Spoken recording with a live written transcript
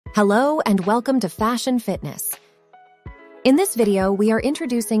Hello and welcome to Fashion Fitness. In this video, we are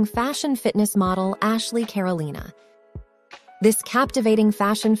introducing fashion fitness model Ashley Carolina. This captivating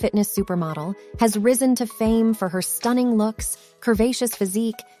fashion fitness supermodel has risen to fame for her stunning looks, curvaceous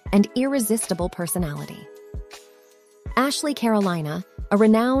physique, and irresistible personality. Ashley Carolina, a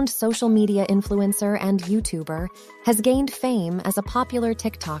renowned social media influencer and YouTuber, has gained fame as a popular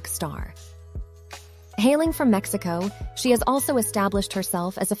TikTok star. Hailing from Mexico, she has also established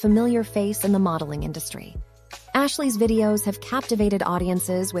herself as a familiar face in the modeling industry. Ashley's videos have captivated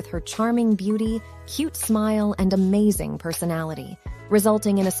audiences with her charming beauty, cute smile, and amazing personality,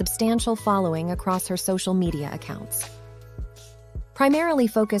 resulting in a substantial following across her social media accounts. Primarily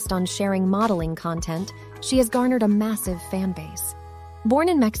focused on sharing modeling content, she has garnered a massive fan base. Born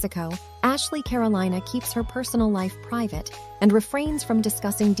in Mexico, Ashley Carolina keeps her personal life private and refrains from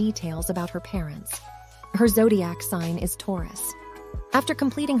discussing details about her parents. Her zodiac sign is Taurus. After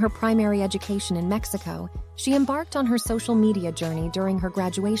completing her primary education in Mexico, she embarked on her social media journey during her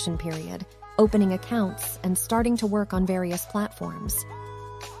graduation period, opening accounts and starting to work on various platforms.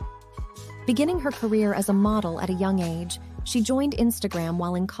 Beginning her career as a model at a young age, she joined Instagram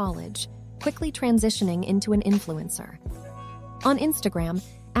while in college, quickly transitioning into an influencer. On Instagram,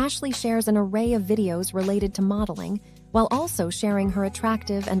 Ashley shares an array of videos related to modeling, while also sharing her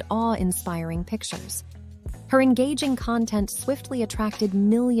attractive and awe-inspiring pictures. Her engaging content swiftly attracted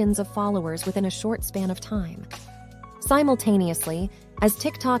millions of followers within a short span of time. Simultaneously, as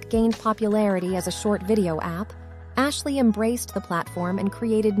TikTok gained popularity as a short video app, Ashley embraced the platform and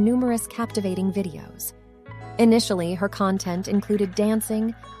created numerous captivating videos. Initially, her content included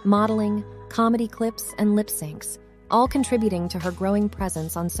dancing, modeling, comedy clips, and lip syncs, all contributing to her growing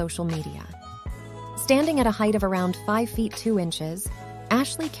presence on social media. Standing at a height of around 5 feet 2 inches,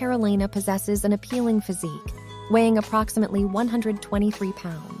 Ashley Carolina possesses an appealing physique, weighing approximately 123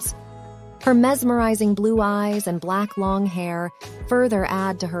 pounds. Her mesmerizing blue eyes and black long hair further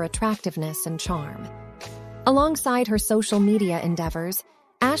add to her attractiveness and charm. Alongside her social media endeavors,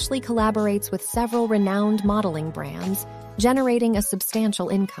 Ashley collaborates with several renowned modeling brands, generating a substantial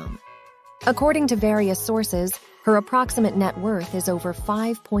income. According to various sources, her approximate net worth is over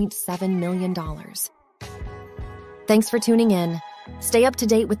 $5.7 million. Thanks for tuning in. Stay up to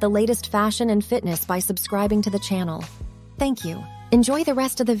date with the latest fashion and fitness by subscribing to the channel. Thank you. Enjoy the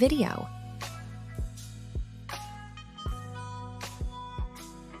rest of the video.